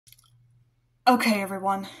Okay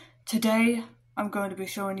everyone, today I'm going to be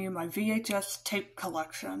showing you my VHS tape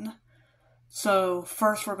collection. So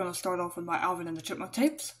first we're going to start off with my Alvin and the Chipmunk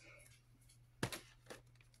tapes.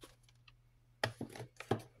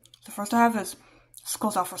 The first I have is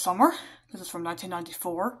School's Out for Summer. This is from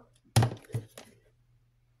 1994.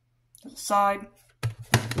 There's a side.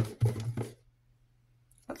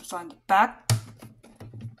 There's a side in the back.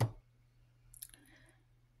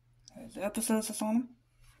 There's the episodes that's on them.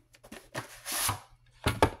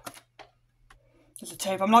 There's a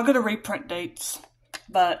tape. I'm not going to reprint dates,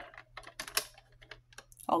 but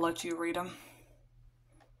I'll let you read them.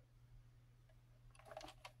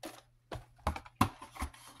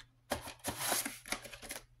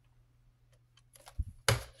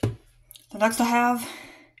 The next I have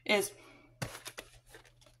is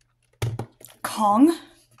Kong.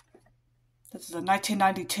 This is a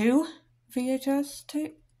 1992 VHS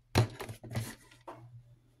tape. There's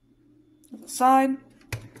a side.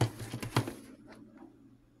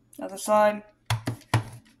 Other side,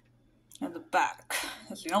 and the back.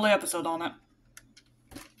 That's the only episode on it.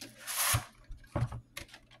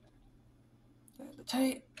 There's the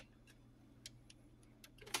tape.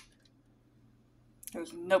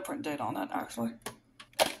 There's no print date on it, actually.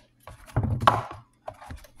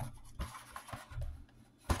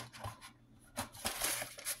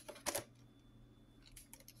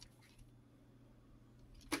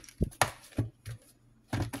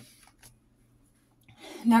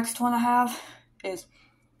 Next one I have is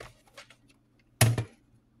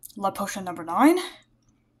Love Potion number 9.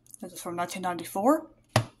 This is from 1994.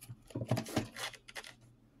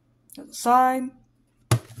 There's a side,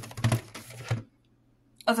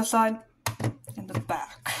 other side, and the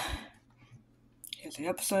back. Here's the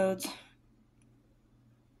episodes.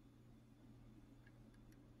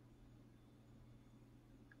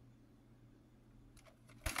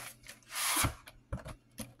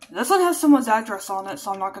 This one has someone's address on it,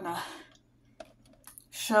 so I'm not gonna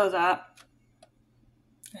show that.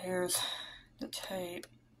 Here's the tape.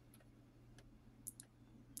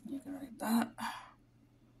 You can read that.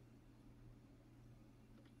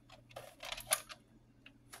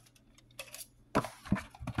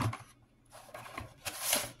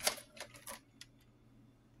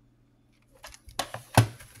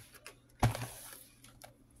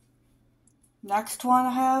 Next one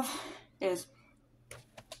I have is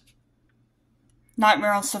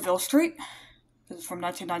Nightmare on Seville Street. This is from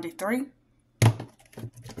 1993.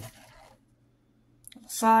 The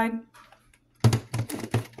side.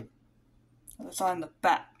 The side and the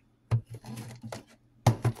back.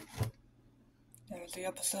 There's the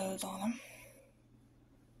episodes on them.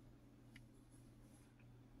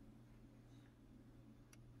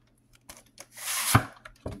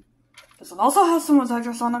 This one also has someone's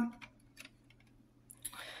address on them.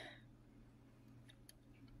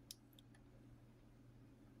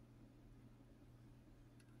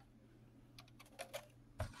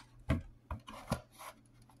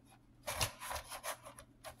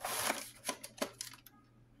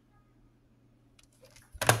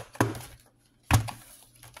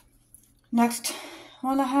 Next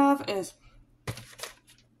one I have is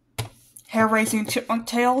Hair-Raising Chipmunk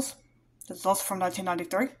Tales. This is also from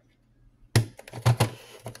 1993.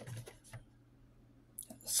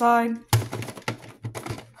 The side,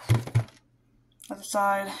 other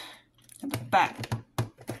side, and the back.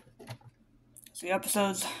 So the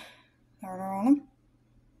episodes that are on them.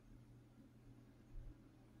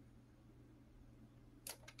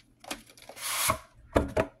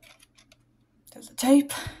 There's a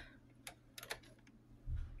tape.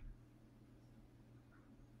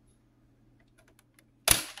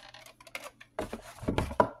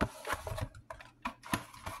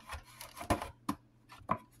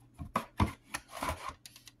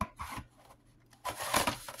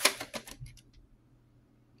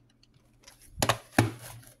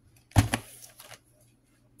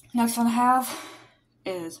 Next one I have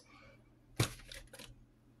is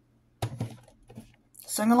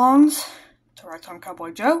Sing-Alongs to Ragtime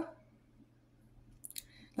Cowboy Joe.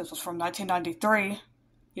 This was from 1993,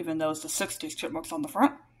 even though it's the 60s Chipmunks on the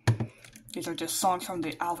front. These are just songs from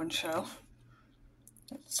the Alvin show.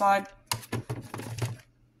 There's the side.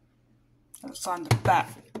 There's the side and the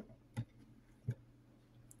back.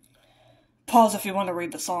 Pause if you want to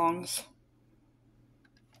read the songs.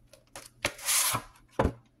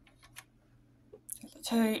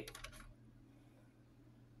 Tape.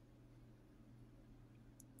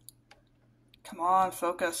 Come on,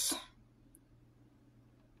 focus.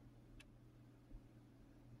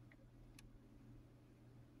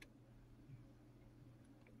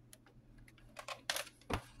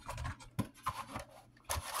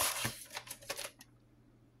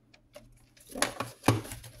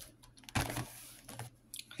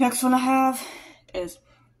 Next one I have is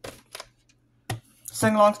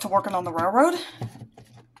Sing-alongs to Working on the Railroad.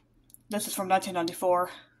 This is from 1994.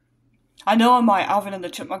 I know in my Alvin and the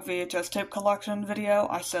Chipmunk VHS tape collection video,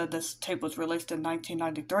 I said this tape was released in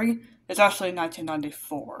 1993. It's actually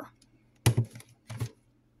 1994.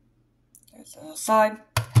 There's the side,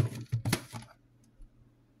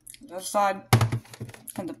 the other side,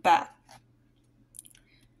 and the back.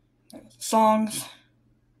 There's the songs.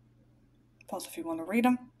 Pause if you want to read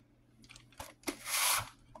them.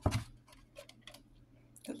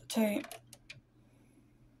 There's the tape.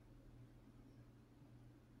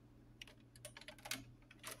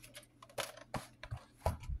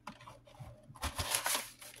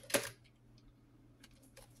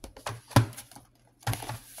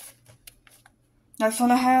 Next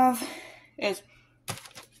one I have is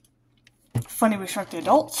Funny We Shrunk the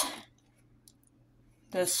Adults.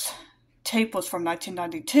 This tape was from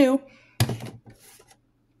 1992.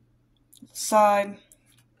 The side,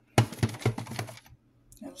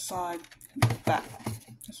 the other side, and the back.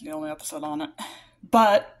 This is the only episode on it.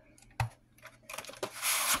 But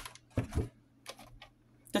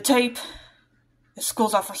the tape is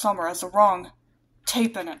School's Out for Summer has the wrong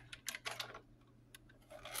tape in it.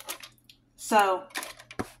 So,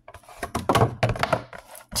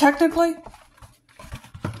 technically,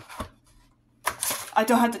 I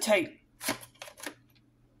don't have the tape.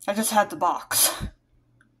 I just had the box.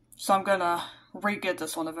 So I'm gonna re-get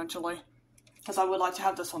this one eventually, because I would like to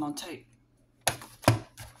have this one on tape.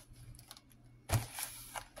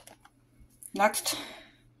 Next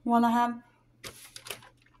one I have,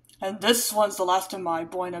 and this one's the last of my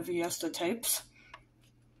Buena Vista tapes,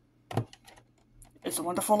 is The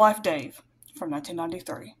Wonderful Life Dave from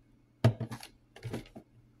 1993.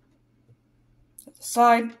 The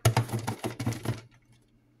side,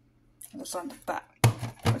 and the side and the back.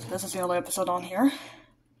 This is the only episode on here.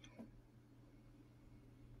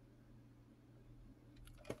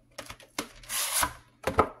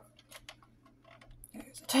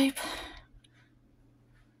 Here's the tape.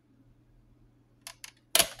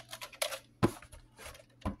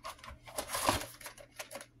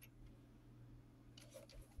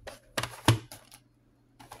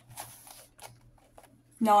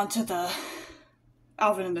 Now onto the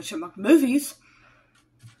Alvin and the Chipmunk movies,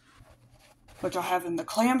 which I have in the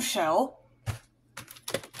clamshell.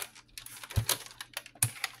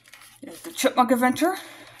 There's the Chipmunk Adventure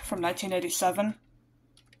from 1987.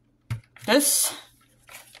 This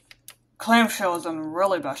clamshell is in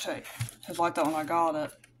really bad shape. It's like that when I got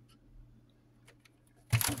it.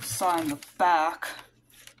 Sign the back.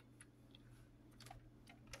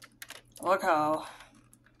 Look how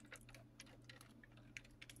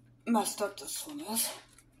messed up this one is.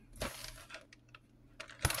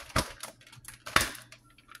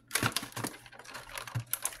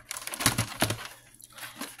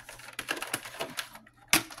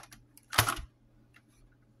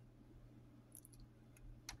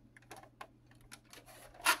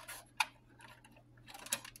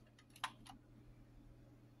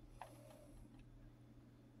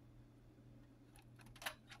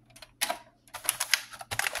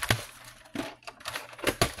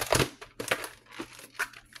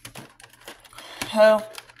 Oh,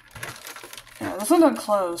 yeah, this one doesn't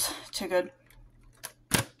close too good.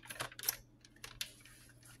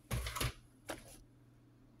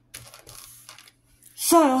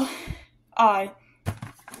 So, I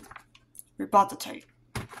rebought the tape.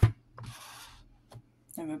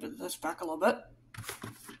 Let me move this back a little bit.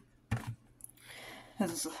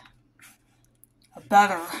 This is a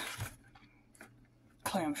better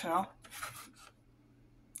clamshell.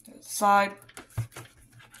 The side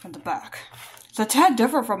and the back. It's a tad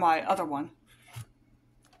different from my other one.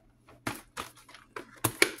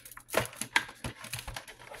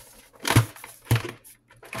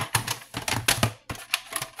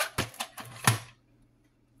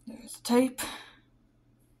 There's the tape.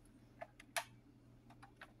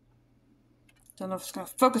 Don't know if it's going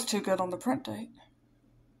to focus too good on the print date.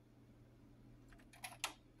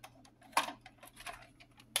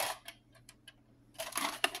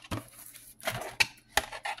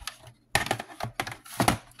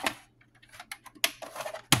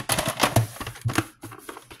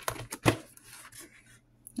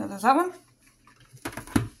 Now there's that one.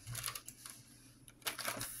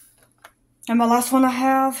 And my last one I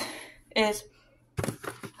have is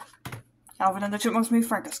Alvin and the Chipmunks Meet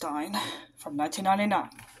Frankenstein from 1999.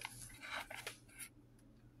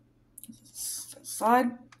 The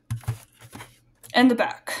side and the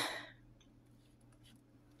back.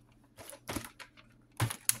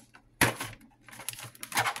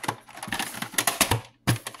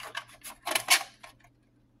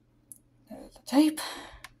 tape.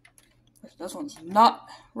 This one's not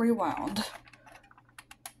rewound.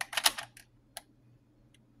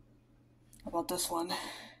 How about this one?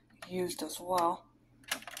 Used as well.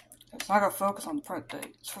 It's not going to focus on the print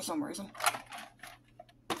dates for some reason.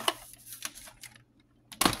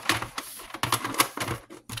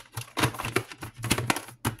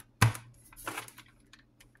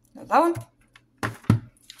 There's that one.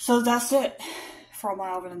 So that's it for my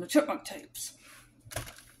Alvin and the Chipmunk tapes.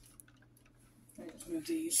 Let's move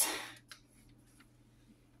these.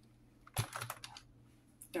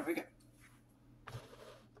 There we go.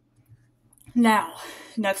 Now,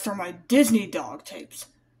 next are my Disney dog tapes.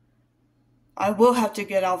 I will have to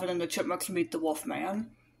get Alvin and the Chipmunks Meet the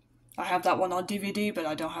Wolfman. I have that one on DVD, but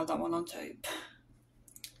I don't have that one on tape.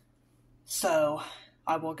 So,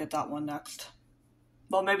 I will get that one next.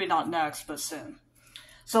 Well, maybe not next, but soon.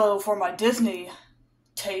 So, for my Disney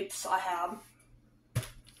tapes, I have...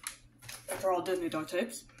 They're all Disney dog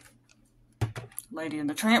tapes. Lady and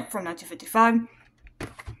the Tramp from 1955.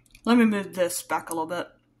 Let me move this back a little bit.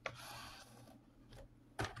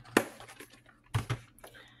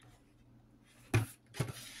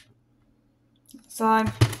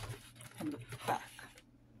 Side and the back.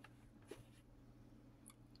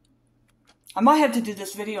 I might have to do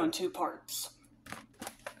this video in 2 parts.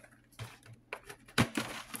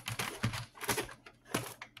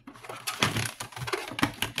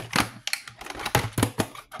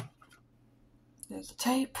 There's the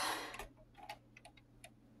tape.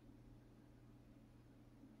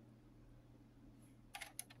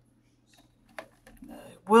 The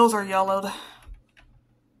wheels are yellowed.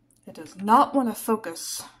 It does not want to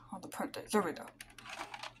focus on the print dates. There we go.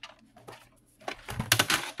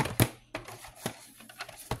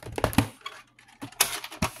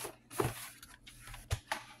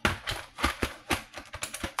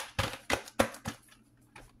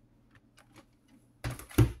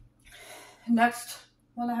 Next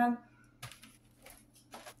one I have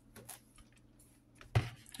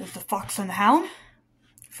is The Fox and the Hound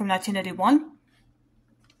from 1981.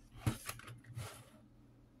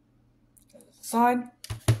 Side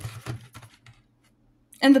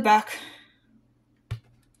and the back.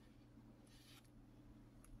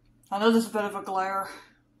 I know there's a bit of a glare.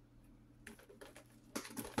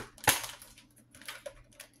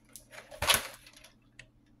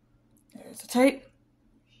 There's the tape.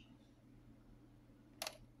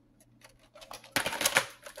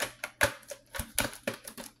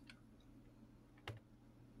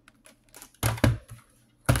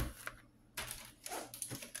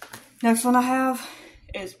 Next one I have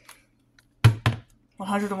is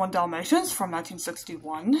 101 Dalmatians from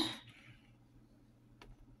 1961.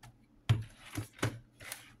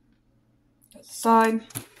 There's the side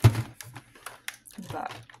and the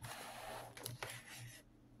back.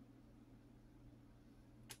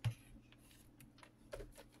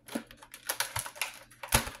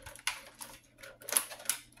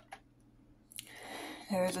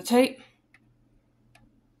 There's the tape.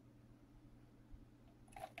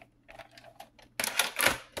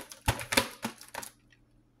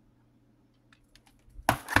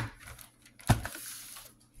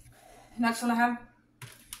 Next one I have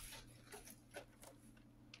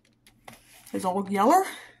is Old Yeller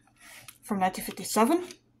from 1957.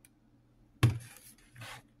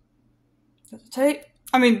 There's the tape.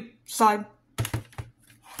 Side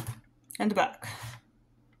and the back.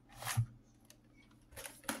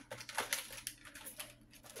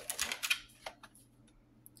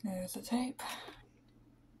 There's the tape.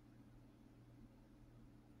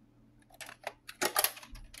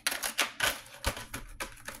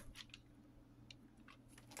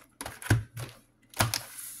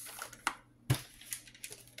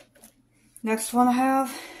 Next one I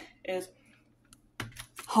have is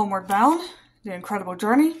Homeward Bound, The Incredible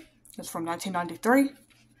Journey. It's from 1993.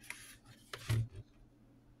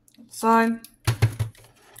 The side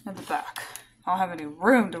and the back. I don't have any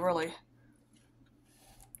room to really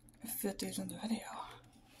fit these in the video.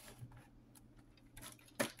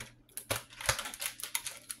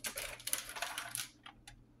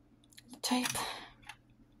 The tape.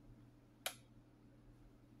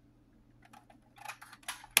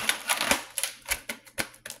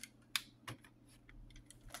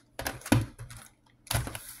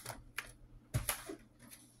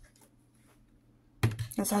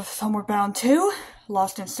 Let's have Homeward Bound 2,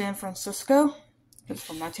 Lost in San Francisco. It's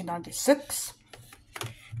from 1996.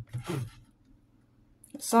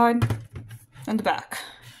 The side and the back.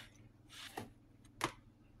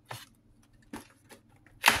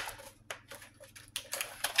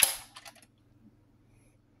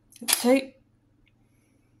 The tape.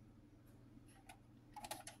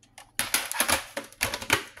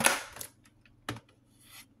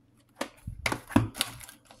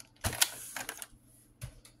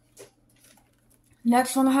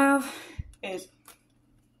 Next one I have is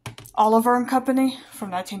Oliver and Company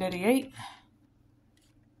from 1988.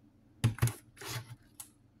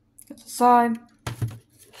 It's the side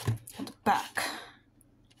and the back.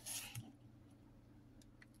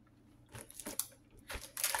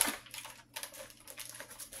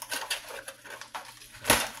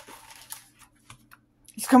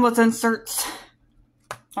 These come with inserts.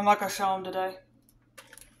 I'm not going to show them today.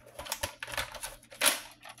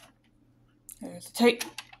 There's the tape.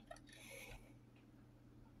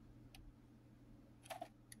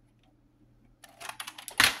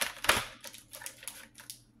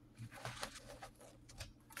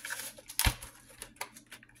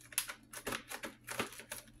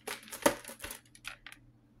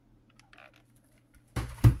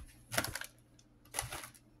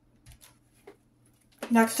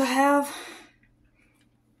 Next I have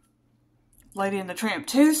Lady and the Tramp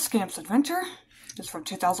 2, Scamp's Adventure. This is from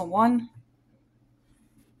 2001.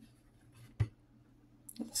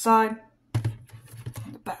 The side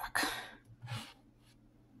and the back.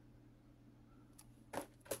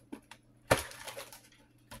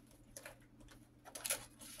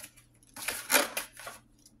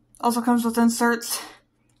 Also comes with inserts.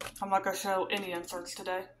 I'm not going to show any inserts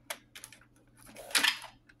today.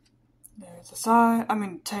 There's the side,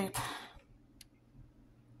 tape.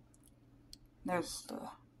 There's the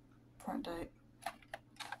print date.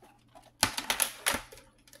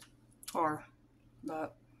 Or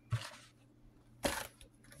that.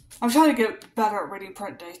 I'm trying to get better at reading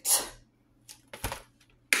print dates.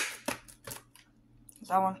 Is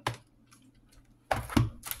that one?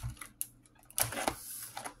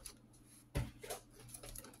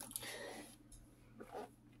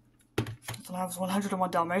 This one has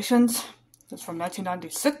 101 Dalmatians. This is from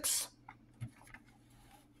 1996.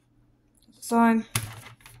 The side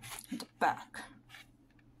and the back.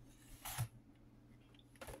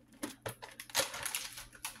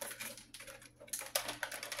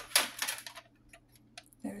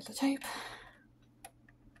 There's the tape.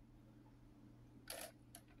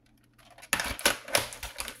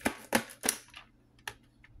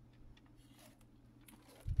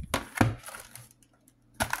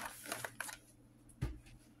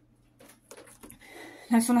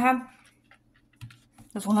 Next one I have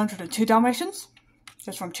is 102 Dalmatians.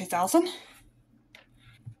 It's from 2000.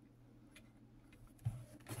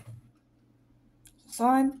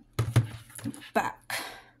 Side and the back.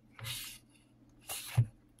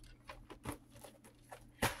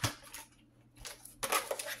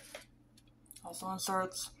 Also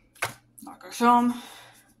inserts. Not gonna show them.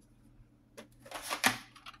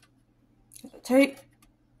 Get the tape.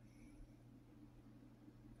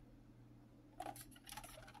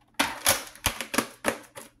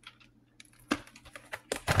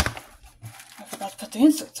 I forgot to put the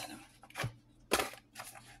inserts in them.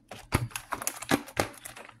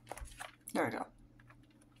 There we go.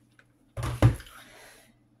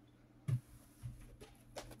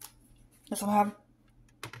 This one I have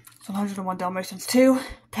 101 Dalmatians 2,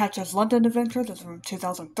 Patch's London Adventure. This is from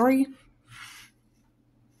 2003. This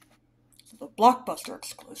is a Blockbuster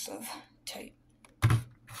exclusive tape.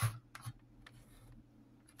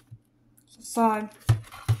 It's the side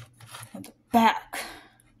and the back.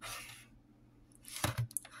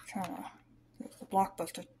 Trying to get the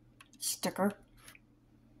Blockbuster sticker.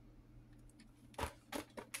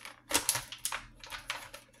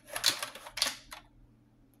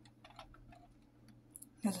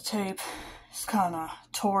 Here's the tape. It's kind of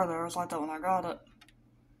tore there. It was like that when I got it.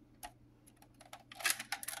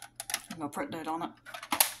 There's no print date on it.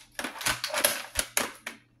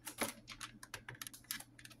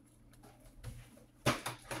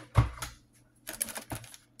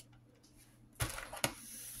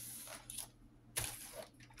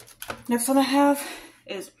 Next one I have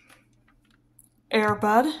is Air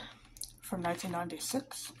Bud from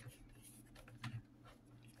 1996.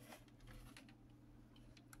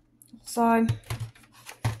 Side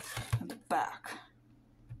and the back.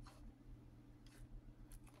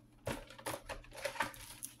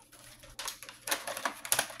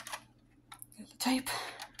 Here's the tape.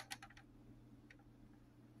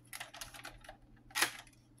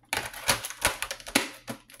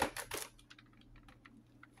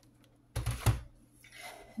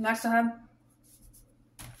 Next I have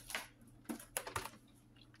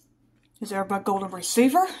is Airbud Golden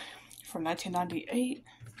Receiver from 1998.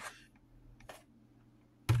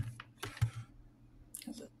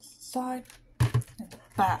 There's the side and the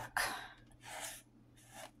back.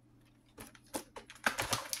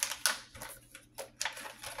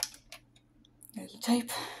 There's the tape.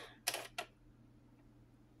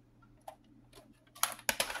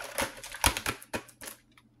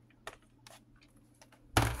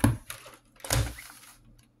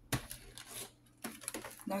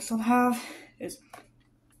 Next one I have is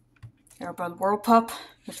Airbud World Pup.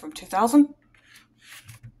 It's from 2000.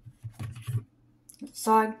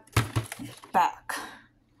 Side, back.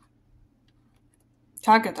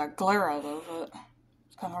 Try to get that glare out of it.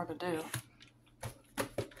 It's kind of hard to do.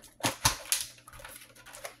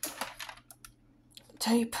 The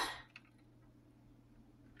tape.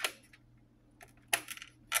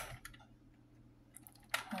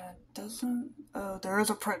 It doesn't. Oh, there is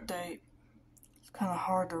a print date. It's kind of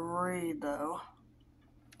hard to read though.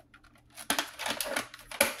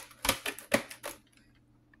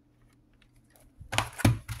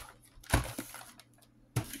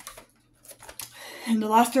 And the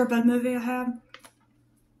last Airbud movie I have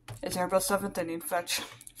is Airbud 7th Inning Fetch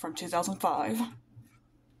from 2005.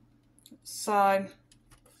 Side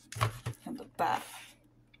and the back.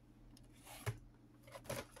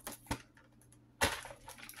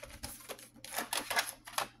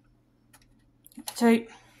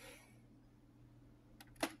 Tape.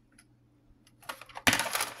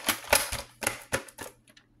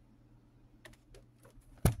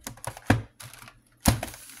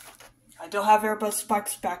 I don't have Airbud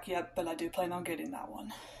Spikes back yet, but I do plan on getting that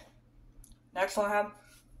one. Next one I have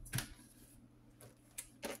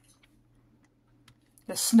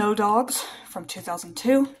the Snow Dogs from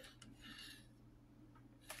 2002.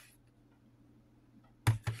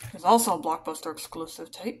 There's also a Blockbuster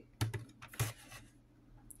exclusive tape.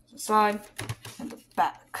 The side and the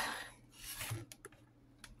back.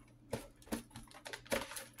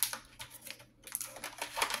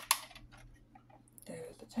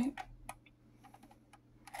 There's the tape.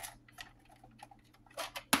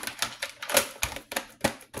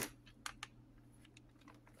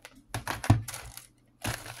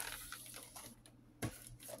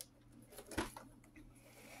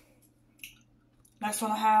 Next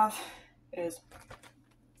one I have is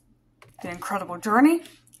The Incredible Journey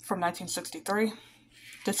from 1963.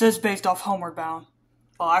 This is based off Homeward Bound.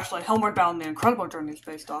 Well, actually, Homeward Bound and The Incredible Journey is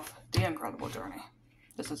based off The Incredible Journey.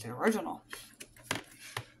 This is the original.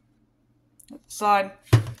 The side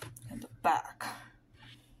and the back.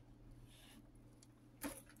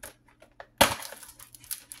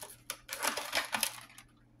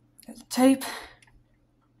 There's the tape.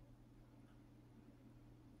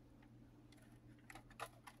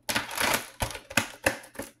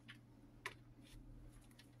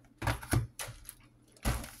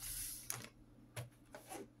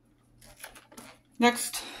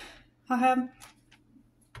 Next I have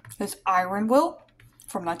is Iron Will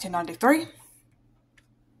from 1993.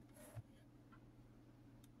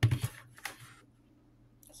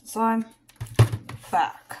 This is the sign,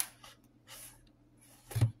 back.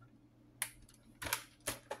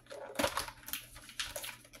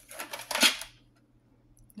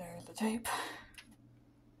 There's the tape.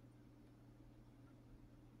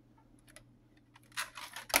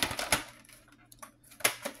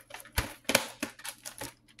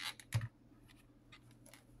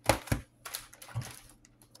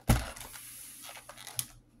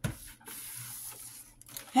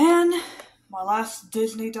 And my last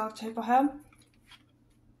Disney dog tape I have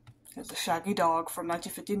is the Shaggy Dog from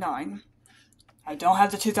 1959. I don't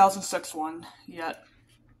have the 2006 one yet.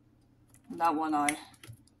 That one I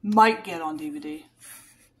might get on DVD.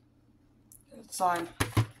 There's the side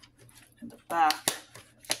and the back.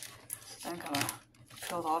 And kind of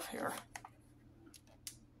filled off here.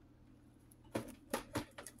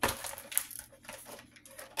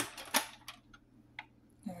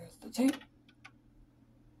 There's the tape.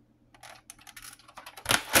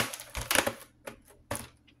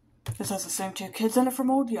 This has the same two kids in it from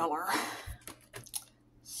Old Yeller.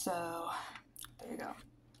 So, there you go.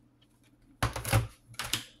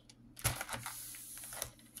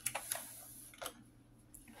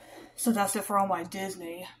 So that's it for all my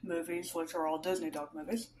Disney movies, which are all Disney dog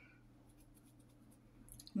movies.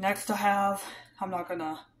 Next I have, I'm not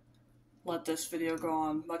gonna let this video go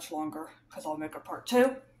on much longer because I'll make a part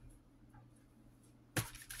 2. I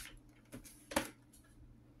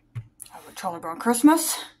have a Charlie Brown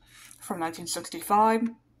Christmas from 1965.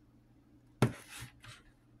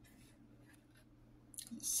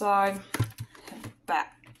 Side and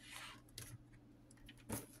back.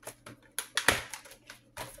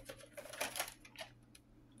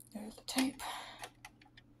 There's the tape.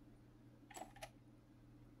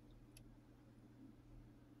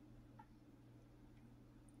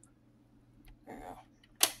 There you go.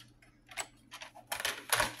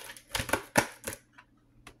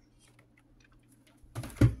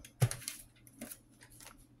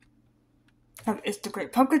 It's the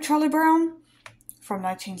Great Pumpkin Charlie Brown from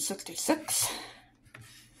 1966.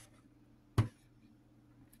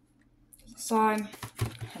 Side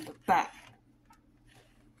back.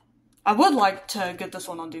 I would like to get this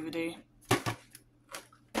one on DVD.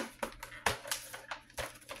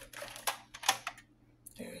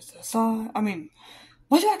 There's the side. I mean,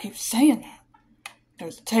 why do I keep saying that?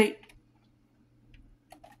 There's the tape.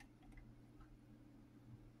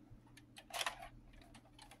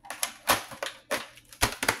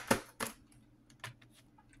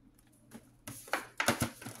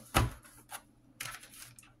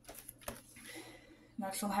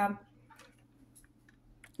 Next one I have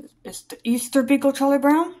is the Easter Beagle Charlie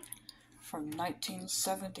Brown from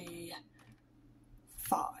 1975.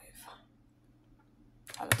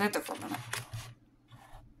 I had to think there for a minute.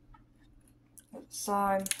 The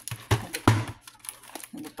side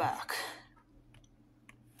and the back.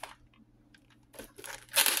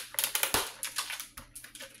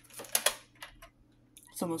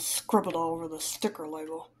 Someone scribbled all over the sticker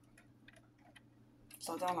label.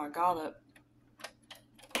 So then I got it.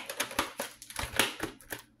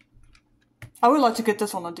 I would like to get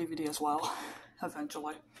this one on DVD as well,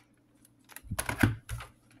 eventually.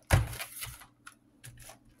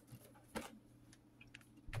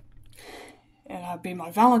 And that'd be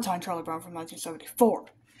my Valentine Charlie Brown from 1974.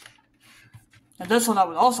 And this one I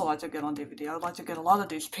would also like to get on DVD. I would like to get a lot of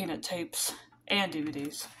these Peanut tapes and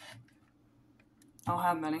DVDs. I don't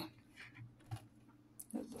have many.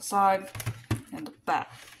 There's the side and the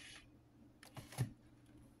back.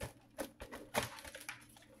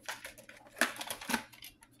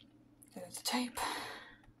 There's the tape.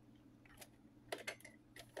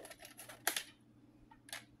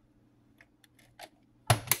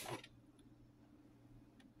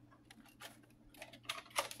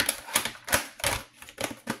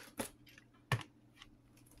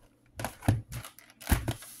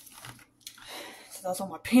 So those are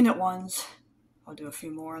my Peanut ones. I'll do a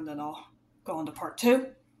few more and then I'll go on to part 2.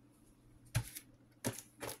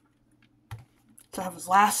 So I have his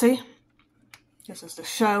Lassie. This is the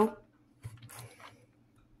show.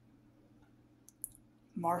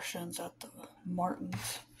 Martians at the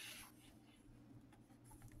Martins.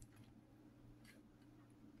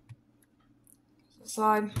 The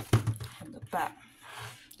side and the back.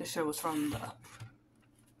 This show was from the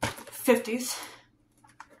 50s.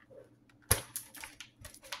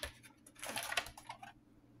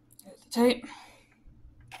 Here's the tape.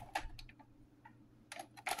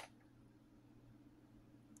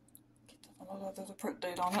 There's a print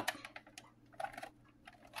date on it.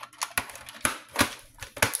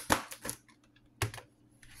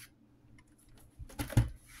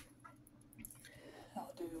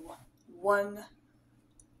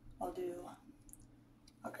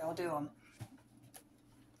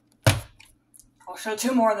 I'll show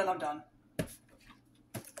 2 more and then I'm done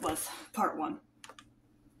with part 1.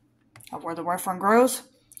 Of Where the Rifle Grows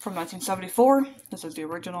from 1974. This is the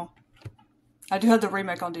original. I do have the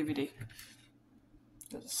remake on DVD.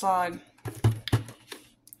 There's the side and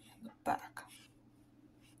the back.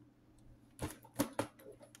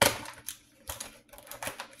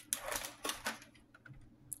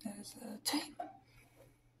 There's the tape.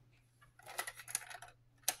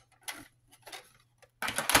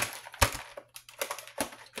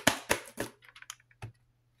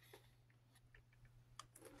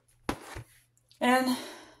 And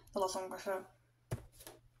the last one I'm going to show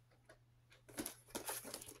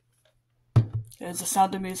is The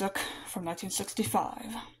Sound of Music from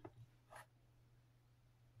 1965.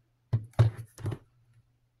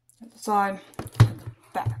 There's the side and the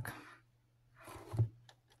back.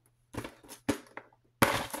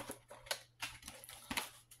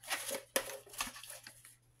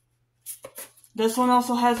 This one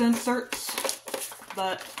also has inserts,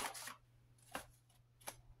 but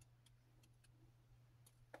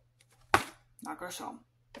not gonna show them.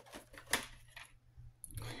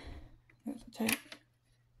 Here's the tape.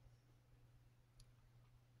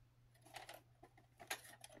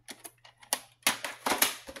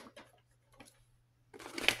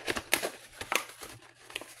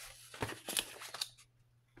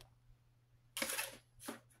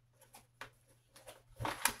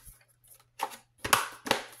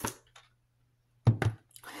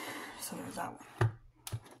 So there's that one.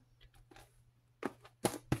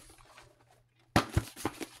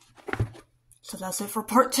 So that's it for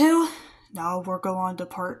part 2. Now we're going on to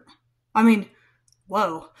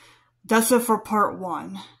that's it for part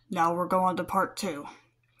 1. Now we're going to part 2.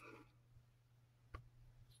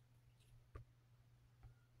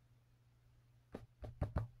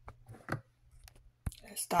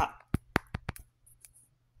 Stop.